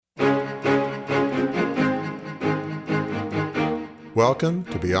Welcome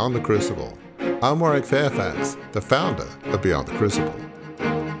to Beyond the Crucible. I'm Warwick Fairfax, the founder of Beyond the Crucible.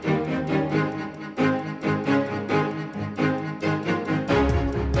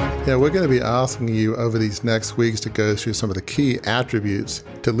 Yeah, we're going to be asking you over these next weeks to go through some of the key attributes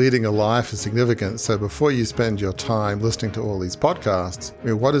to leading a life of significance. So before you spend your time listening to all these podcasts,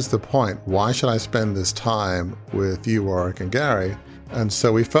 what is the point? Why should I spend this time with you, Warwick, and Gary? And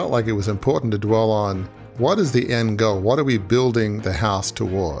so we felt like it was important to dwell on what is the end goal? What are we building the house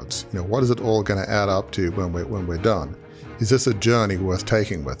towards? What is it all going to add up to when we're done? Is this a journey worth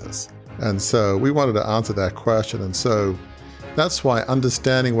taking with us? And so we wanted to answer that question. And so that's why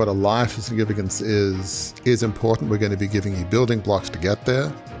understanding what a life of significance is important. We're going to be giving you building blocks to get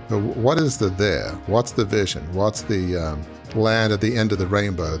there. But what is the there? What's the vision? What's the land at the end of the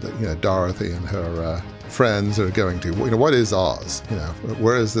rainbow that Dorothy and her friends are going to? What is Oz?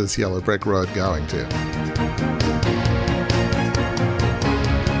 Where is this yellow brick road going to?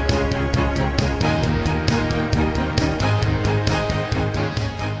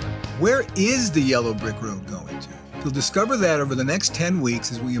 Where is the yellow brick road going to? You'll discover that over the next 10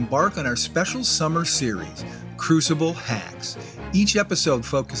 weeks as we embark on our special summer series, Crucible Hacks. Each episode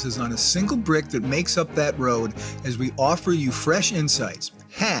focuses on a single brick that makes up that road as we offer you fresh insights,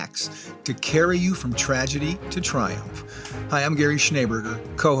 hacks to carry you from tragedy to triumph. Hi, I'm Gary Schneeberger,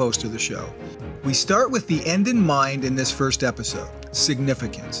 co-host of the show. We start with the end in mind in this first episode,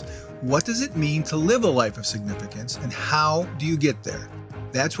 significance. What does it mean to live a life of significance, and how do you get there?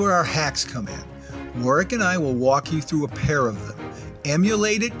 That's where our hacks come in. Warwick and I will walk you through a pair of them.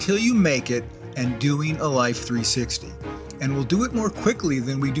 Emulate it till you make it, and doing a life 360. And we'll do it more quickly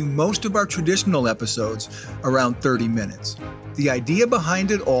than we do most of our traditional episodes, around 30 minutes. The idea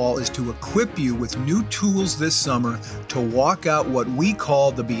behind it all is to equip you with new tools this summer to walk out what we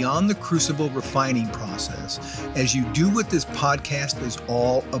call the Beyond the Crucible refining process, as you do what this podcast is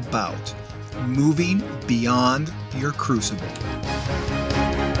all about, moving beyond your crucible.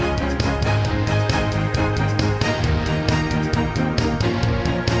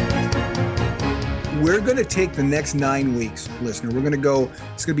 We're going to take the next 9 weeks, listener. It's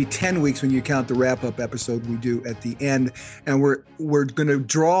going to be 10 weeks when you count the wrap-up episode we do at the end. And we're going to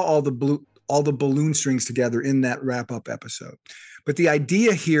draw all the balloon strings together in that wrap-up episode. But the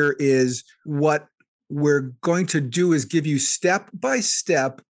idea here is what we're going to do is give you step by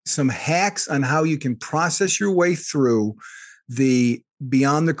step some hacks on how you can process your way through the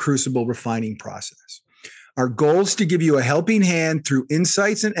Beyond the Crucible refining process. Our goal is to give you a helping hand through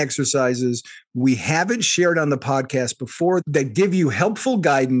insights and exercises we haven't shared on the podcast before that give you helpful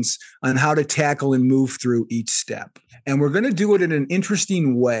guidance on how to tackle and move through each step. And we're going to do it in an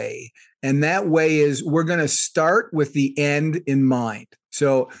interesting way. And that way is we're going to start with the end in mind.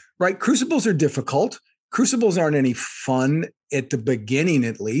 So, right, crucibles are difficult. Crucibles aren't any fun at the beginning,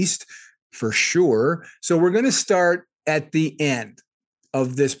 at least, for sure. So we're going to start at the end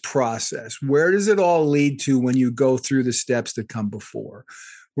of this process. Where does it all lead to when you go through the steps that come before?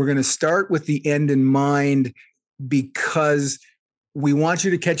 We're going to start with the end in mind because we want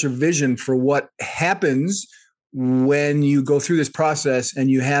you to catch a vision for what happens when you go through this process and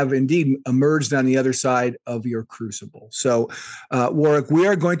you have indeed emerged on the other side of your crucible. So, Warwick, we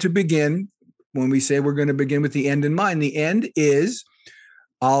are going to begin. When we say we're going to begin with the end in mind, the end is,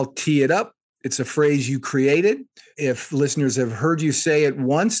 I'll tee it up. It's a phrase you created. If listeners have heard you say it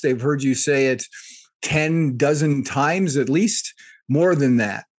once, they've heard you say it 10 dozen times at least, more than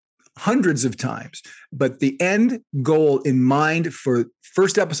that, hundreds of times. But the end goal in mind for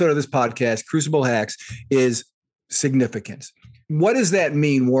first episode of this podcast, Crucible Hacks, is significance. What does that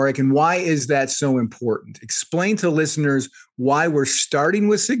mean, Warwick, and why is that so important? Explain to listeners why we're starting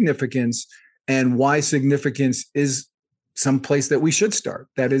with significance and why significance is someplace that we should start.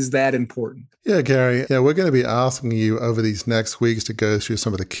 That is that important. Yeah, Gary. Yeah, we're going to be asking you over these next weeks to go through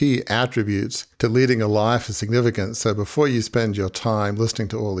some of the key attributes to leading a life of significance. So before you spend your time listening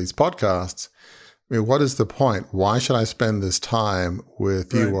to all these podcasts, what is the point? Why should I spend this time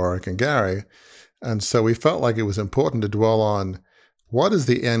with you, Warwick, and Gary? And so we felt like it was important to dwell on what is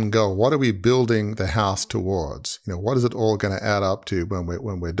the end goal? What are we building the house towards? What is it all going to add up to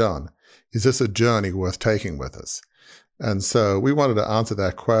when we're done? Is this a journey worth taking with us? And so we wanted to answer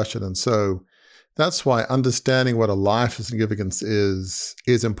that question. And so that's why understanding what a life of significance is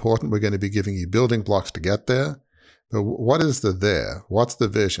important. We're going to be giving you building blocks to get there. But what is the there? What's the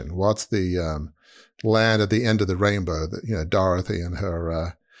vision? What's the land at the end of the rainbow that Dorothy and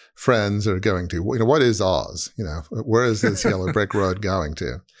her friends are going to? What is Oz? Where is this yellow brick road going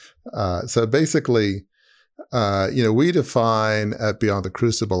to? So basically, We define at Beyond the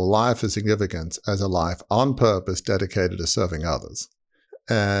Crucible life of significance as a life on purpose dedicated to serving others.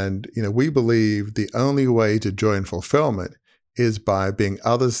 And, we believe the only way to join fulfillment is by being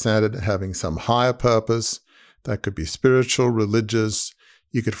others-centered, having some higher purpose. That could be spiritual, religious.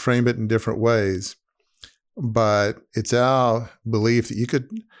 You could frame it in different ways. But it's our belief that you could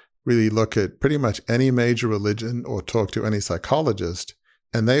really look at pretty much any major religion or talk to any psychologist,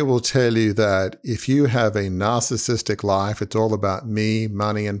 and they will tell you that if you have a narcissistic life, it's all about me,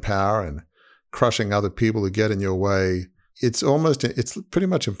 money, and power, and crushing other people who get in your way, it's pretty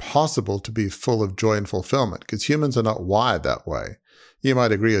much impossible to be full of joy and fulfillment because humans are not wired that way. You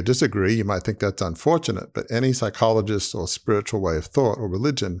might agree or disagree. You might think that's unfortunate, but any psychologist or spiritual way of thought or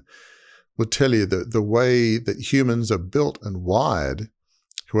religion would tell you that the way that humans are built and wired,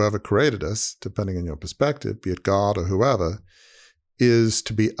 whoever created us, depending on your perspective, be it God or whoever, is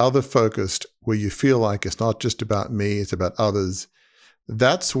to be other-focused, where you feel like it's not just about me, it's about others.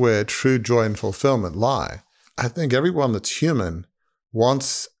 That's where true joy and fulfillment lie. I think everyone that's human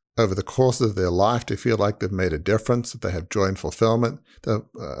wants, over the course of their life, to feel like they've made a difference, that they have joy and fulfillment, they've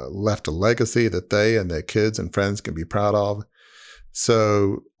left a legacy that they and their kids and friends can be proud of.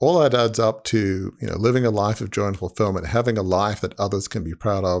 So all that adds up to, living a life of joy and fulfillment, having a life that others can be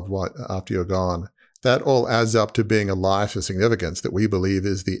proud of after you're gone. That all adds up to being a life of significance that we believe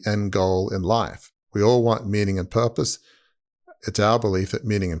is the end goal in life. We all want meaning and purpose. It's our belief that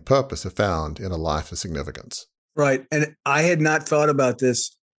meaning and purpose are found in a life of significance. Right. And I had not thought about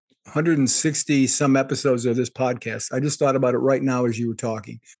this 160 some episodes of this podcast. I just thought about it right now as you were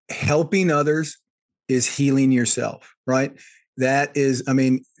talking. Helping others is healing yourself, right? That is,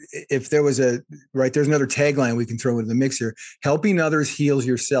 if there was there's another tagline we can throw into the mix here. Helping others heals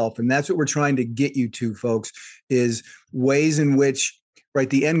yourself. And that's what we're trying to get you to, folks, is ways in which,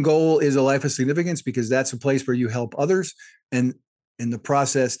 the end goal is a life of significance, because that's a place where you help others. And in the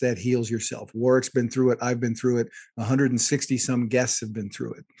process, that heals yourself. Warwick's been through it. I've been through it. 160 some guests have been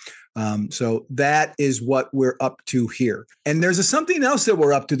through it. So that is what we're up to here. And there's something else that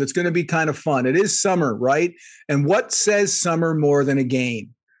we're up to that's going to be kind of fun. It is summer, right? And what says summer more than a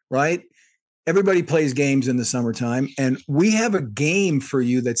game, right? Everybody plays games in the summertime. And we have a game for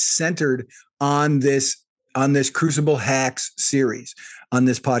you that's centered on this Crucible Hacks series on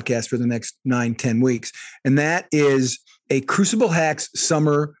this podcast for the next 9-10 weeks. And that is a Crucible Hacks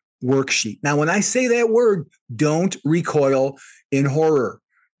summer worksheet. Now, when I say that word, don't recoil in horror.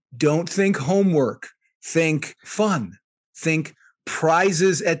 Don't think homework. Think fun. Think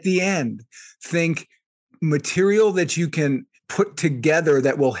prizes at the end. Think material that you can put together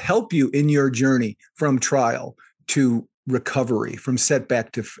that will help you in your journey from trial to recovery, from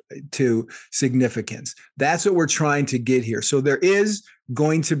setback to significance. That's what we're trying to get here. So there is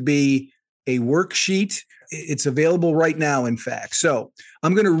going to be a worksheet. It's available right now, in fact. So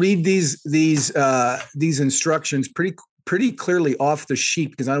I'm going to read these instructions pretty clearly off the sheet,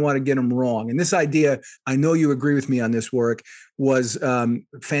 because I don't want to get them wrong. And this idea, I know you agree with me on this, work, was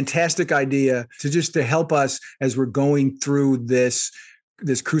fantastic idea to help us as we're going through this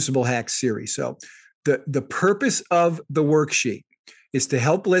Crucible Hacks series. So the purpose of the worksheet is to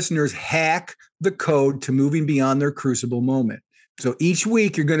help listeners hack the code to moving beyond their crucible moment. So each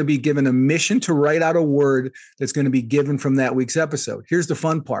week, you're going to be given a mission to write out a word that's going to be given from that week's episode. Here's the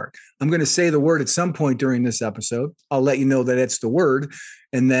fun part. I'm going to say the word at some point during this episode. I'll let you know that it's the word,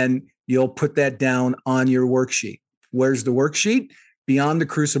 and then you'll put that down on your worksheet. Where's the worksheet?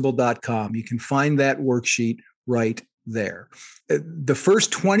 BeyondTheCrucible.com. You can find that worksheet right there. The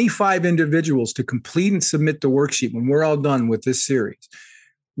first 25 individuals to complete and submit the worksheet when we're all done with this series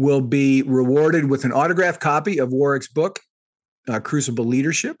will be rewarded with an autographed copy of Warwick's book, Crucible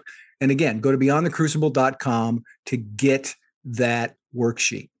Leadership. And again, go to BeyondTheCrucible.com to get that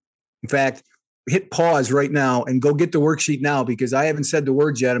worksheet. In fact, hit pause right now and go get the worksheet now, because I haven't said the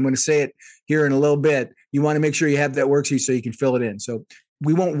words yet. I'm going to say it here in a little bit. You want to make sure you have that worksheet so you can fill it in. So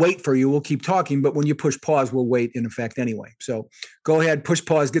we won't wait for you. We'll keep talking, but when you push pause, we'll wait in effect anyway. So go ahead, push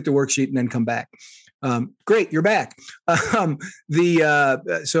pause, get the worksheet, and then come back. Great, you're back. The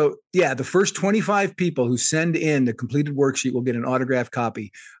first 25 people who send in the completed worksheet will get an autographed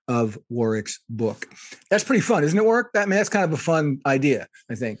copy of Warwick's book. That's pretty fun, isn't it, Warwick? That's kind of a fun idea,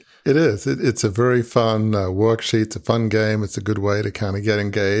 I think. It is. It's a very fun worksheet. It's a fun game. It's a good way to kind of get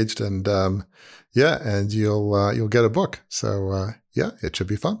engaged, and and you'll get a book. So it should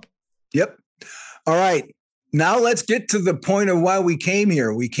be fun. Yep. All right. Now let's get to the point of why we came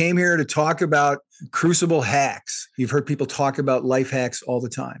here. We came here to talk about Crucible hacks. You've heard people talk about life hacks all the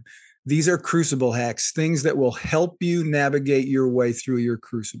time. These are crucible hacks, things that will help you navigate your way through your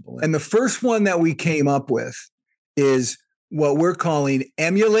crucible. And the first one that we came up with is what we're calling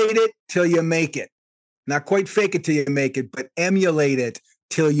emulate it till you make it. Not quite fake it till you make it, but emulate it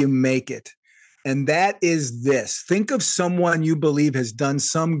till you make it. And that is this. Think of someone you believe has done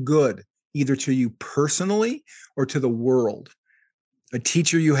some good, either to you personally or to the world. A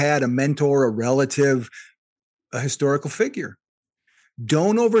teacher you had, a mentor, a relative, a historical figure.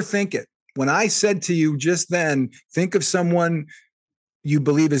 Don't overthink it. When I said to you just then, think of someone you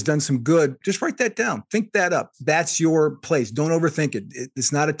believe has done some good, just write that down. Think that up. That's your place. Don't overthink it.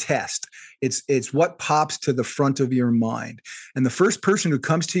 It's not a test. It's what pops to the front of your mind. And the first person who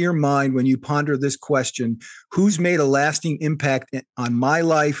comes to your mind when you ponder this question, who's made a lasting impact on my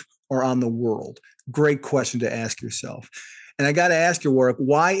life or on the world? Great question to ask yourself. And I got to ask you, Warwick,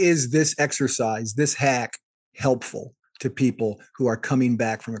 why is this exercise, this hack, helpful to people who are coming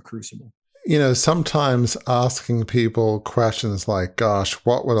back from a crucible? Sometimes asking people questions like, gosh,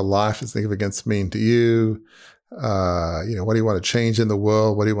 what would a life of significance mean to you? What do you want to change in the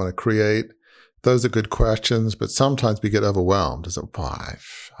world? What do you want to create? Those are good questions, but sometimes we get overwhelmed.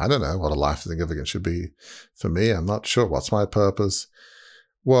 I don't know what a life of significance should be for me. I'm not sure. What's my purpose?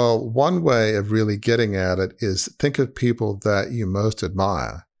 Well, one way of really getting at it is think of people that you most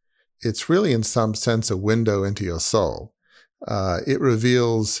admire. It's really, in some sense, a window into your soul. It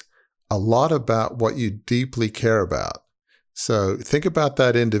reveals a lot about what you deeply care about. So think about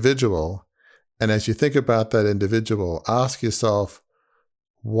that individual, and as you think about that individual, ask yourself,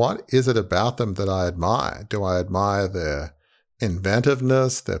 what is it about them that I admire? Do I admire their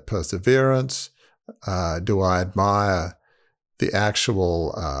inventiveness, their perseverance? Do I admire the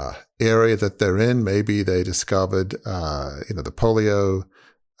actual area that they're in? Maybe they discovered, the polio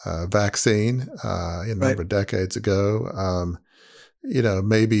vaccine a number of decades ago.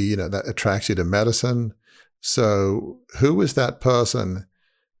 Maybe that attracts you to medicine. So who is that person,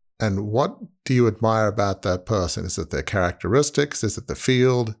 and what do you admire about that person? Is it their characteristics? Is it the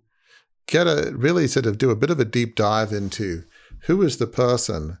field? Really sort of do a bit of a deep dive into who is the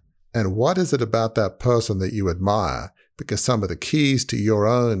person and what is it about that person that you admire? Because some of the keys to your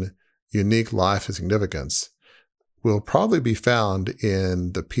own unique life of significance will probably be found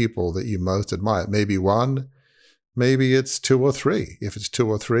in the people that you most admire. Maybe one, maybe it's two or three. If it's two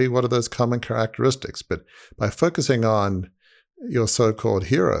or three, what are those common characteristics? But by focusing on your so-called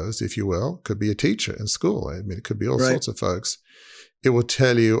heroes, if you will, could be a teacher in school. I mean, it could be all sorts of folks. It will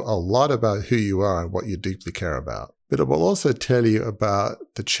tell you a lot about who you are and what you deeply care about. But it will also tell you about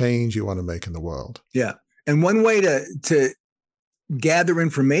the change you want to make in the world. Yeah. And one way to gather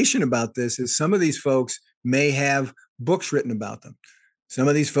information about this is some of these folks may have books written about them. Some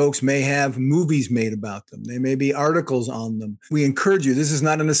of these folks may have movies made about them. There may be articles on them. We encourage you. This is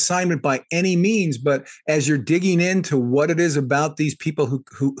not an assignment by any means, but as you're digging into what it is about these people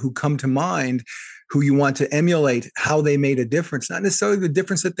who come to mind, who you want to emulate, how they made a difference, not necessarily the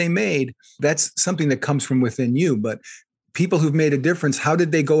difference that they made. That's something that comes from within you, but people who've made a difference, how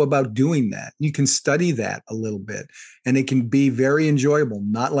did they go about doing that? You can study that a little bit, and it can be very enjoyable,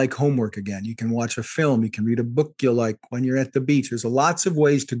 not like homework again. You can watch a film, you can read a book you like when you're at the beach. There's lots of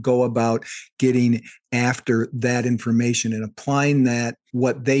ways to go about getting after that information and applying that,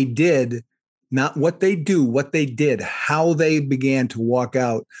 what they did, not what they do, what they did, how they began to walk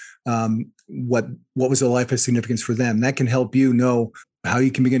out what was a life of significance for them. That can help you know how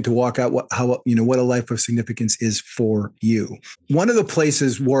you can begin to walk out what a life of significance is for you. One of the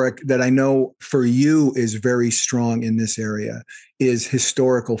places, Warwick, that I know for you is very strong in this area is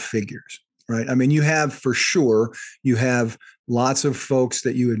historical figures, right? I mean, you have lots of folks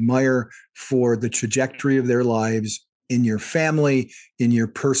that you admire for the trajectory of their lives in your family, in your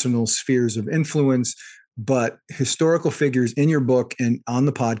personal spheres of influence, but historical figures in your book and on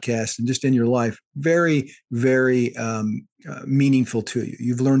the podcast and just in your life, very, very meaningful to you.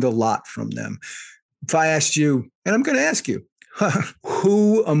 You've learned a lot from them. If I asked you, and I'm going to ask you,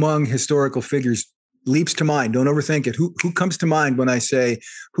 who among historical figures leaps to mind? Don't overthink it. Who comes to mind when I say,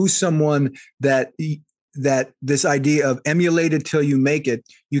 who's someone that this idea of emulate it till you make it,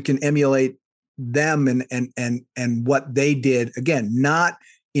 you can emulate them and what they did, again, not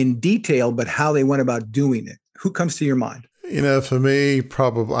in detail, but how they went about doing it. Who comes to your mind? For me,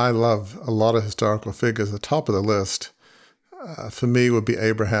 probably, I love a lot of historical figures. The top of the list for me would be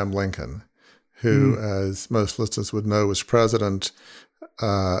Abraham Lincoln, who, as most listeners would know, was president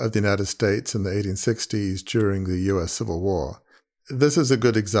of the United States in the 1860s during the U.S. Civil War. This is a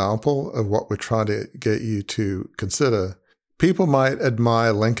good example of what we're trying to get you to consider. People might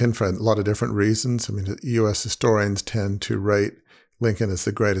admire Lincoln for a lot of different reasons. I mean, U.S. historians tend to rate Lincoln is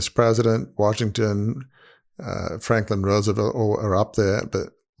the greatest president. Washington, Franklin Roosevelt are up there,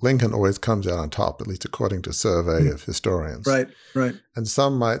 but Lincoln always comes out on top, at least according to a survey of historians. Right, right. And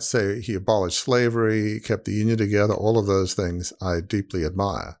some might say he abolished slavery, kept the Union together, all of those things I deeply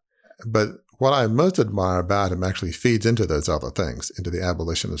admire. But what I most admire about him actually feeds into those other things, into the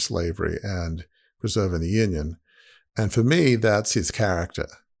abolition of slavery and preserving the Union. And for me, that's his character.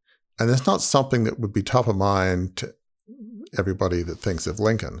 And it's not something that would be top of mind to everybody that thinks of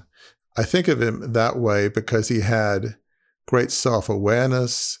Lincoln. I think of him that way because he had great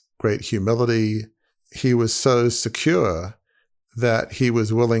self-awareness, great humility. He was so secure that he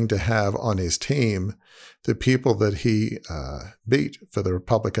was willing to have on his team the people that he beat for the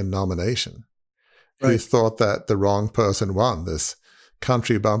Republican nomination. Right. He thought that the wrong person won, this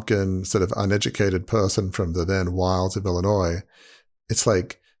country bumpkin, sort of uneducated person from the then wilds of Illinois. It's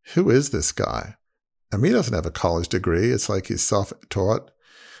like, who is this guy? I mean, he doesn't have a college degree. It's like he's self-taught.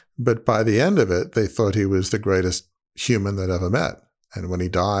 But by the end of it, they thought he was the greatest human they'd ever met. And when he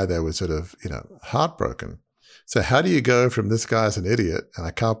died, they were sort of, heartbroken. So how do you go from this guy's an idiot, and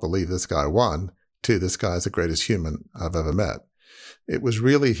I can't believe this guy won, to this guy's the greatest human I've ever met? It was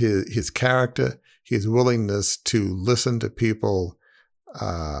really his character, his willingness to listen to people.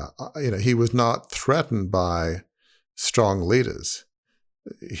 He was not threatened by strong leaders.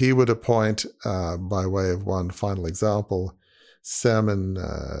 He would appoint, by way of one final example, Salmon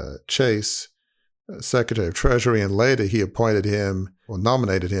Chase, Secretary of Treasury, and later he appointed him or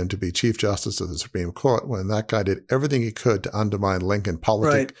nominated him to be Chief Justice of the Supreme Court when that guy did everything he could to undermine Lincoln,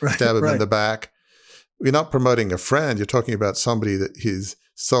 stab him in the back. You're not promoting a friend. You're talking about somebody that his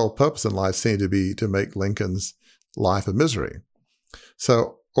sole purpose in life seemed to be to make Lincoln's life a misery.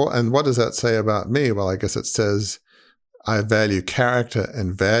 So, and what does that say about me? Well, I guess it says I value character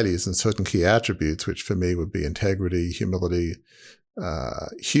and values and certain key attributes, which for me would be integrity, humility,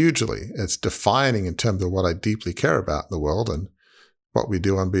 hugely. It's defining in terms of what I deeply care about in the world and what we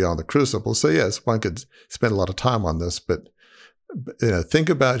do on Beyond the Crucible. So yes, one could spend a lot of time on this, but think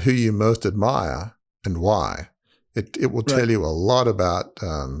about who you most admire and why. It will tell you a lot about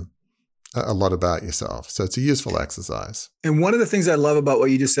yourself. So it's a useful exercise. And one of the things I love about what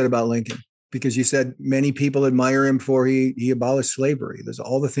you just said about Lincoln, because you said many people admire him for he abolished slavery. There's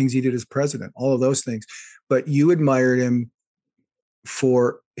all the things he did as president, all of those things. But you admired him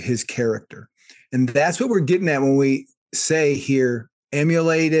for his character. And that's what we're getting at when we say here,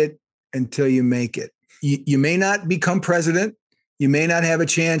 emulate it until you make it. You may not become president. You may not have a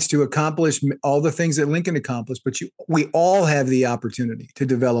chance to accomplish all the things that Lincoln accomplished, but we all have the opportunity to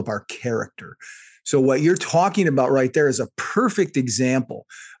develop our character. So what you're talking about right there is a perfect example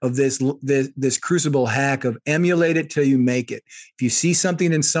of this crucible hack of emulate it till you make it. If you see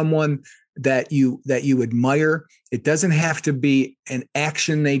something in someone that you admire, it doesn't have to be an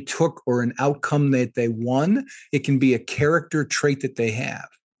action they took or an outcome that they won. It can be a character trait that they have.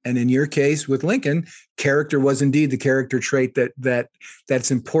 And in your case with Lincoln, character was indeed the character trait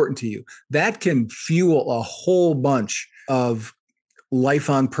that's important to you. That can fuel a whole bunch of life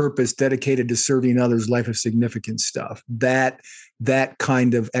on purpose, dedicated to serving others, life of significance stuff. That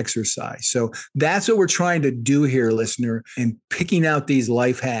kind of exercise. So that's what we're trying to do here, listener, and picking out these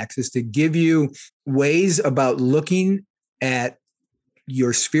life hacks is to give you ways about looking at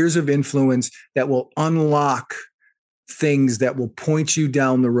your spheres of influence that will unlock things that will point you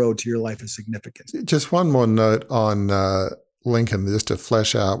down the road to your life of significance. Just one more note on Lincoln, just to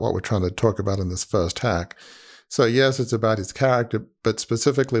flesh out what we're trying to talk about in this first hack. So yes, it's about his character, but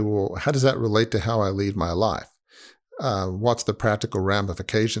specifically, well, how does that relate to how I lead my life? What's the practical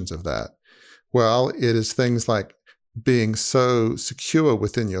ramifications of that? Well, it is things like being so secure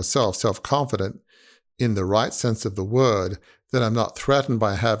within yourself, self-confident in the right sense of the word, that I'm not threatened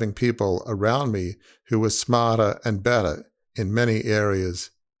by having people around me who are smarter and better in many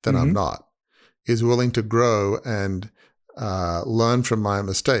areas than I'm not, is willing to grow and learn from my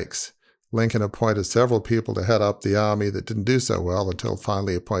mistakes. Lincoln appointed several people to head up the army that didn't do so well until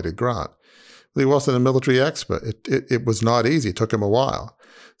finally appointed Grant. He wasn't a military expert. It was not easy. It took him a while.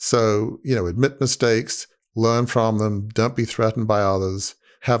 So, admit mistakes, learn from them, don't be threatened by others,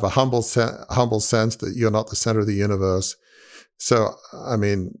 have a humble sense that you're not the center of the universe. So,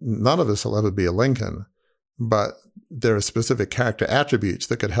 none of us will ever be a Lincoln, but there are specific character attributes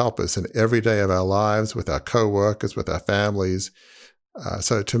that could help us in every day of our lives, with our coworkers, with our families.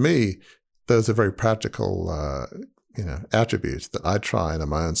 So to me, those are very practical, attributes that I try in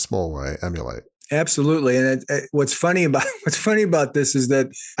my own small way emulate. Absolutely. And what's funny about this is that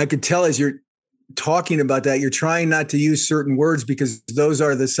I could tell as you're talking about that, you're trying not to use certain words because those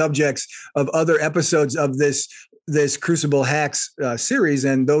are the subjects of other episodes of this this Crucible Hacks series,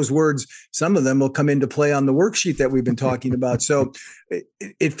 and those words, some of them will come into play on the worksheet that we've been talking about. So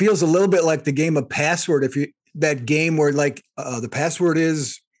it feels a little bit like the game of Password. That game where like the password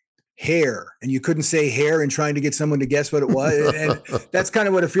is hair, and you couldn't say hair and trying to get someone to guess what it was. And that's kind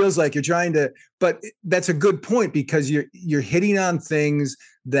of what it feels like. You're trying to, but that's a good point, because you're hitting on things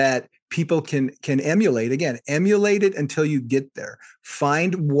that people can emulate. Again, emulate it until you get there.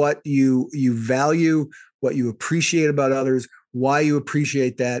 Find what you value, what you appreciate about others, why you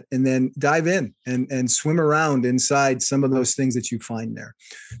appreciate that, and then dive in and swim around inside some of those things that you find there.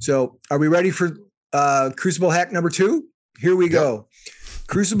 So are we ready for Crucible hack number 2? Here we go.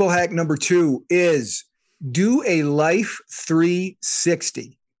 Crucible hack number 2 is do a life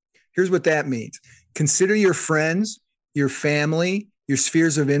 360. Here's what that means. Consider your friends, your family, your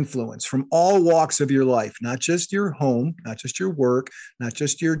spheres of influence from all walks of your life, not just your home, not just your work, not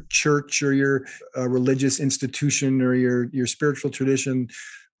just your church or your religious institution or your spiritual tradition,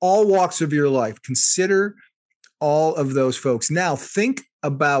 all walks of your life. Consider all of those folks. Now think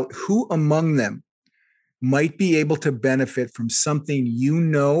about who among them might be able to benefit from something you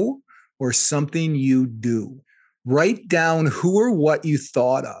know or something you do. Write down who or what you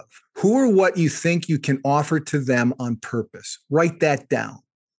thought of, who or what you think you can offer to them on purpose. Write that down.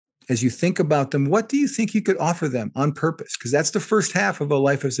 As you think about them, what do you think you could offer them on purpose? Because that's the first half of a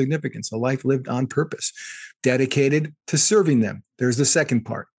life of significance, a life lived on purpose, dedicated to serving them. There's the second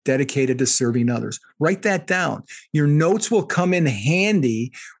part, dedicated to serving others. Write that down. Your notes will come in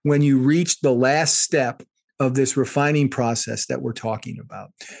handy when you reach the last step of this refining process that we're talking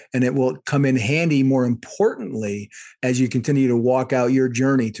about. And it will come in handy, more importantly, as you continue to walk out your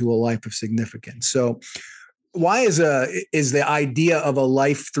journey to a life of significance. So why is the idea of a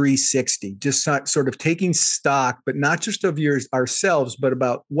life 360, just sort of taking stock, but not just of ourselves, but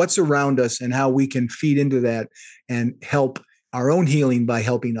about what's around us and how we can feed into that and help our own healing by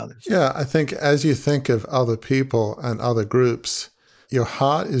helping others? Yeah, I think as you think of other people and other groups, your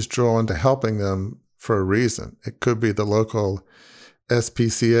heart is drawn to helping them for a reason. It could be the local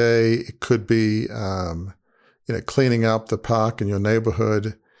SPCA. It could be, cleaning up the park in your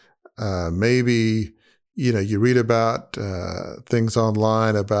neighborhood. Maybe, you read about things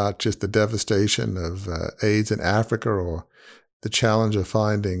online about just the devastation of AIDS in Africa, or the challenge of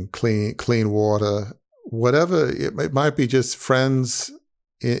finding clean water. Whatever, it might be just friends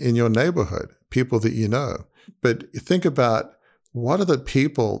in your neighborhood, people that you know. But think about, what are the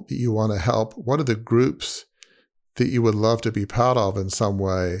people that you want to help? What are the groups that you would love to be part of in some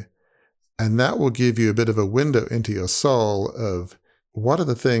way? And that will give you a bit of a window into your soul of what are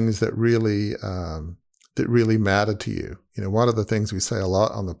the things that really matter to you. One of the things we say a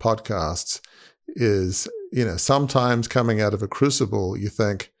lot on the podcasts is, sometimes coming out of a crucible, you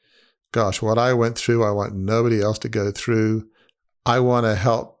think, gosh, what I went through, I want nobody else to go through. I want to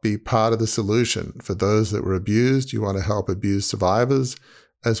help be part of the solution for those that were abused. You want to help abuse survivors,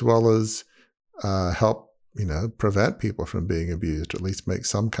 as well as help, prevent people from being abused, or at least make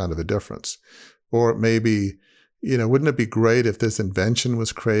some kind of a difference. Or maybe, wouldn't it be great if this invention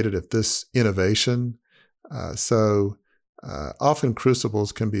was created, if this innovation? So often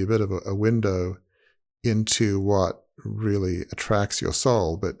crucibles can be a bit of a window into what really attracts your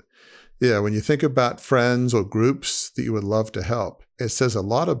soul. But yeah, when you think about friends or groups that you would love to help, it says a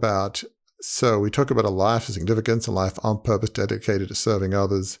lot about, so we talk about a life of significance, a life on purpose dedicated to serving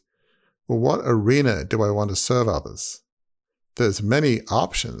others. Well, what arena do I want to serve others? There's many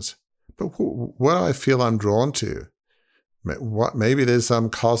options, but what do I feel I'm drawn to? Maybe there's some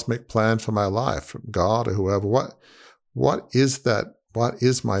cosmic plan for my life from God or whoever. What is that? What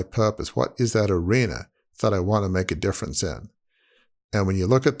is my purpose? What is that arena that I want to make a difference in? And when you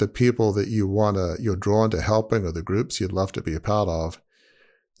look at the people that you're drawn to helping, or the groups you'd love to be a part of,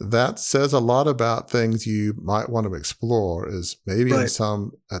 that says a lot about things you might want to explore, is maybe at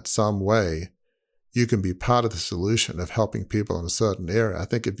some way you can be part of the solution of helping people in a certain area. I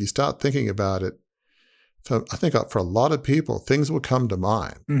think if you start thinking about it, I think for a lot of people, things will come to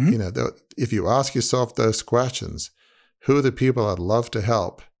mind. Mm-hmm. If you ask yourself those questions, who are the people I'd love to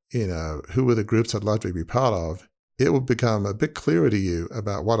help? Who are the groups I'd love to be part of? It will become a bit clearer to you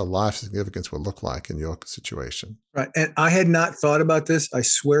about what a life significance will look like in your situation. Right. And I had not thought about this. I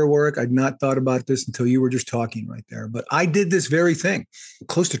swear, Warwick, I'd not thought about this until you were just talking right there. But I did this very thing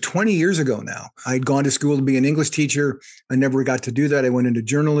close to 20 years ago now. I'd gone to school to be an English teacher. I never got to do that. I went into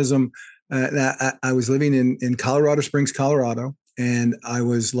journalism. I was living in Colorado Springs, Colorado. And I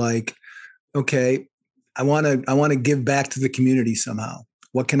was like, okay, I want to give back to the community somehow.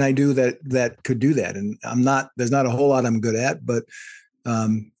 What can I do that could do that? And there's not a whole lot I'm good at, but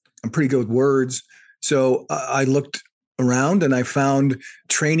I'm pretty good with words. So I looked around and I found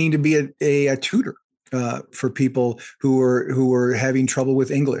training to be a tutor for people who were having trouble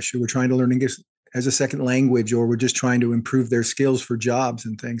with English, who were trying to learn English as a second language, or were just trying to improve their skills for jobs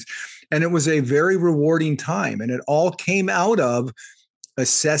and things. And it was a very rewarding time. And it all came out of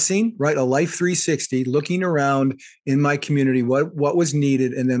assessing, right, a Life 360, looking around in my community, what was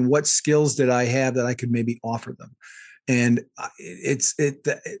needed, and then what skills did I have that I could maybe offer them. And it's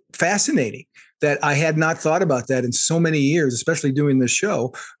fascinating that I had not thought about that in so many years, especially doing this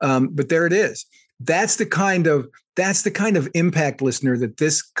show. But there it is. That's the kind of impact, listener, that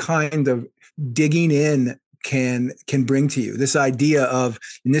this kind of digging in can bring to you. This idea of,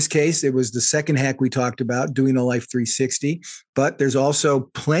 in this case, it was the second hack we talked about, doing a Life 360, but there's also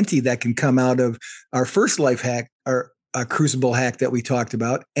plenty that can come out of our first life hack, our Crucible hack that we talked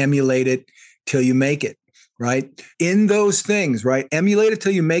about, emulate it till you make it, right? In those things, right? Emulate it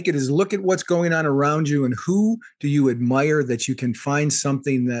till you make it is look at what's going on around you and who do you admire that you can find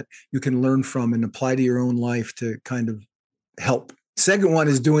something that you can learn from and apply to your own life to kind of help. Second one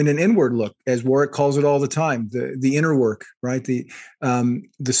is doing an inward look, as Warwick calls it all the time, the inner work, right? The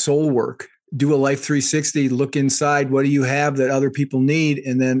soul work. Do a Life 360, look inside. What do you have that other people need?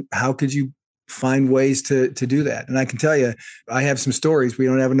 And then how could you find ways to do that? And I can tell you, I have some stories. We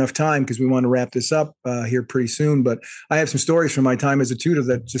don't have enough time because we want to wrap this up here pretty soon. But I have some stories from my time as a tutor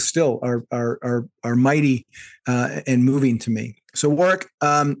that just still are mighty and moving to me. So Warwick,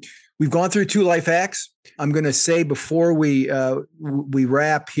 we've gone through 2 life hacks. I'm going to say before we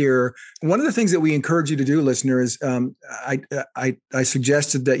wrap here, one of the things that we encourage you to do, listener, is I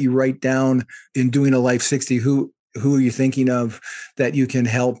suggested that you write down in doing a Life 60 who are you thinking of that you can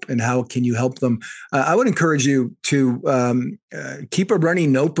help and how can you help them. I would encourage you to keep a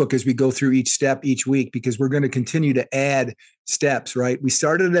running notebook as we go through each step each week, because we're going to continue to add steps. Right? We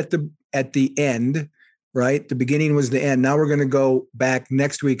started at the end. Right? The beginning was the end. Now we're going to go back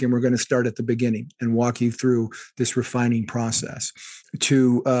next week and we're going to start at the beginning and walk you through this refining process.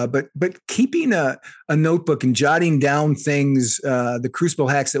 But keeping a notebook and jotting down things, the Crucible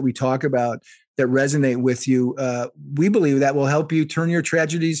hacks that we talk about that resonate with you, we believe that will help you turn your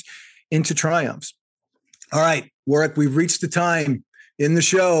tragedies into triumphs. All right, Warwick, we've reached the time in the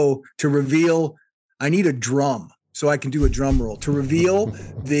show to reveal. I need a drum, so I can do a drum roll to reveal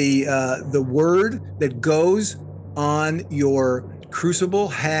the word that goes on your Crucible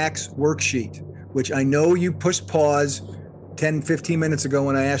Hacks worksheet, which I know you pushed pause 10, 15 minutes ago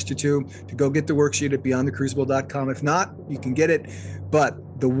when I asked you to go get the worksheet at beyondthecrucible.com. If not, you can get it. But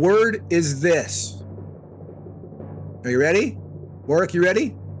the word is this. Are you ready? Warwick, you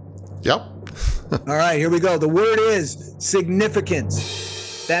ready? Yep. All right, here we go. The word is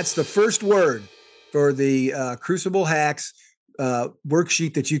significance. That's the first word for the Crucible Hacks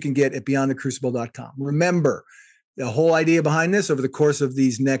worksheet that you can get at beyondthecrucible.com. Remember, the whole idea behind this, over the course of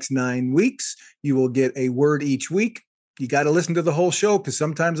these next 9 weeks, you will get a word each week. You got to listen to the whole show, because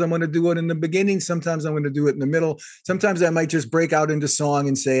sometimes I'm going to do it in the beginning. Sometimes I'm going to do it in the middle. Sometimes I might just break out into song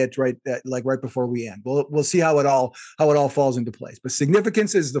and say it right before we end. We'll see how it all falls into place. But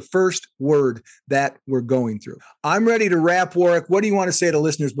significance is the first word that we're going through. I'm ready to wrap, Warwick. What do you want to say to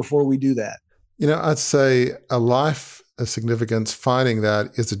listeners before we do that? I'd say a life of significance, finding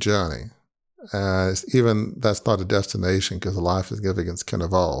that is a journey. Even that's not a destination, because a life of significance can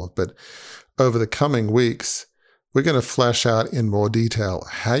evolve. But over the coming weeks, we're going to flesh out in more detail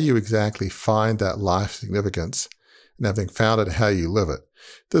how you exactly find that life significance, and having found it, how you live it.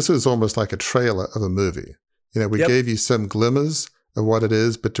 This is almost like a trailer of a movie. We gave you some glimmers of what it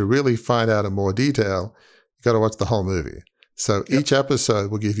is, but to really find out in more detail, you got to watch the whole movie. So each episode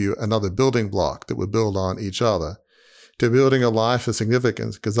will give you another building block that will build on each other to building a life of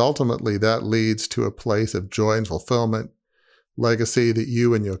significance, because ultimately that leads to a place of joy and fulfillment, legacy that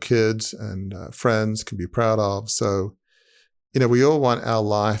you and your kids and friends can be proud of. So, we all want our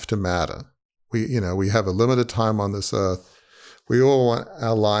life to matter. We have a limited time on this earth. We all want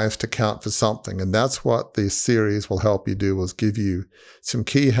our lives to count for something. And that's what this series will help you do, is give you some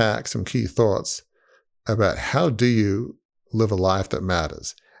key hacks, some key thoughts about how do you live a life that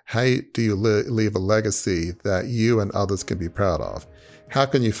matters? How do you leave a legacy that you and others can be proud of? How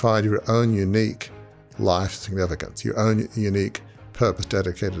can you find your own unique life significance, your own unique purpose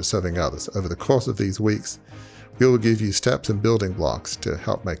dedicated to serving others? Over the course of these weeks, we will give you steps and building blocks to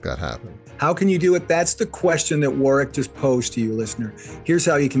help make that happen. How can you do it? That's the question that Warwick just posed to you, listener. Here's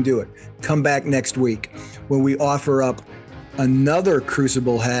how you can do it. Come back next week when we offer up another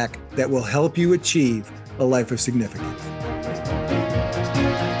Crucible hack that will help you achieve a life of significance.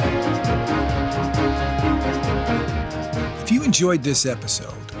 If you enjoyed this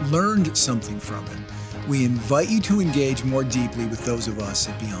episode, learned something from it, we invite you to engage more deeply with those of us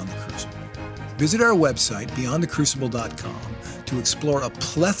at Beyond the Crucible. Visit our website, beyondthecrucible.com, to explore a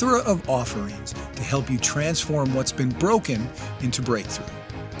plethora of offerings to help you transform what's been broken into breakthrough.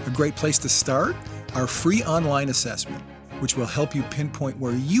 A great place to start, our free online assessment, which will help you pinpoint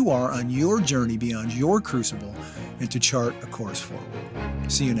where you are on your journey beyond your crucible and to chart a course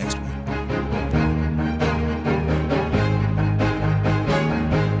forward. See you next week.